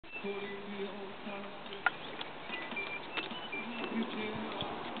Olive.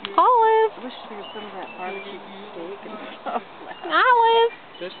 I wish there was some of that barbecue steak and stuff left. Olive.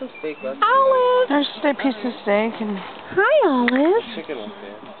 There's some steak left. Olive. There's a piece of steak and... Hi, Olive. Chicken ones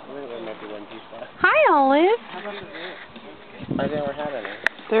there. I think there might be one piece left. Hi, Olive. How about the ribs? I never had any.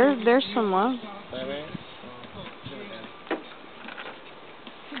 There's some left. Are they?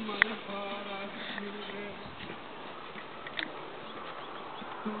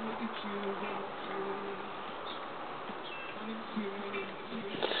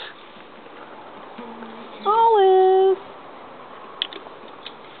 Olive.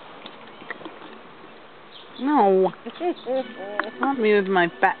 No. Not me with my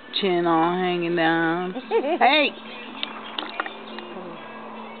fat chin all hanging down. Hey!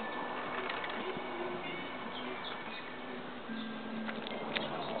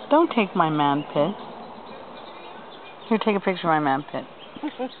 Don't take my man pit. Here, take a picture of my man pit.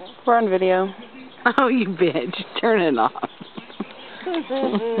 We're on video. Oh, you bitch. Turn it off.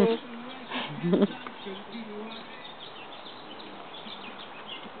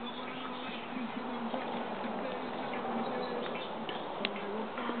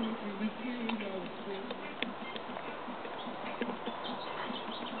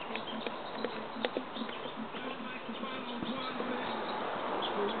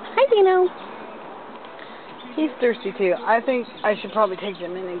 Hi, Dino. He's thirsty too. I think I should probably take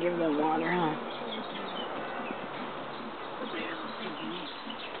them in and give them water, huh?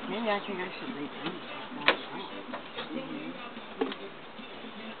 Maybe I think I should leave them.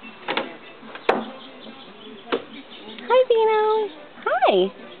 Hi, Dino.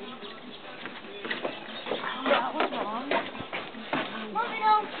 Hi.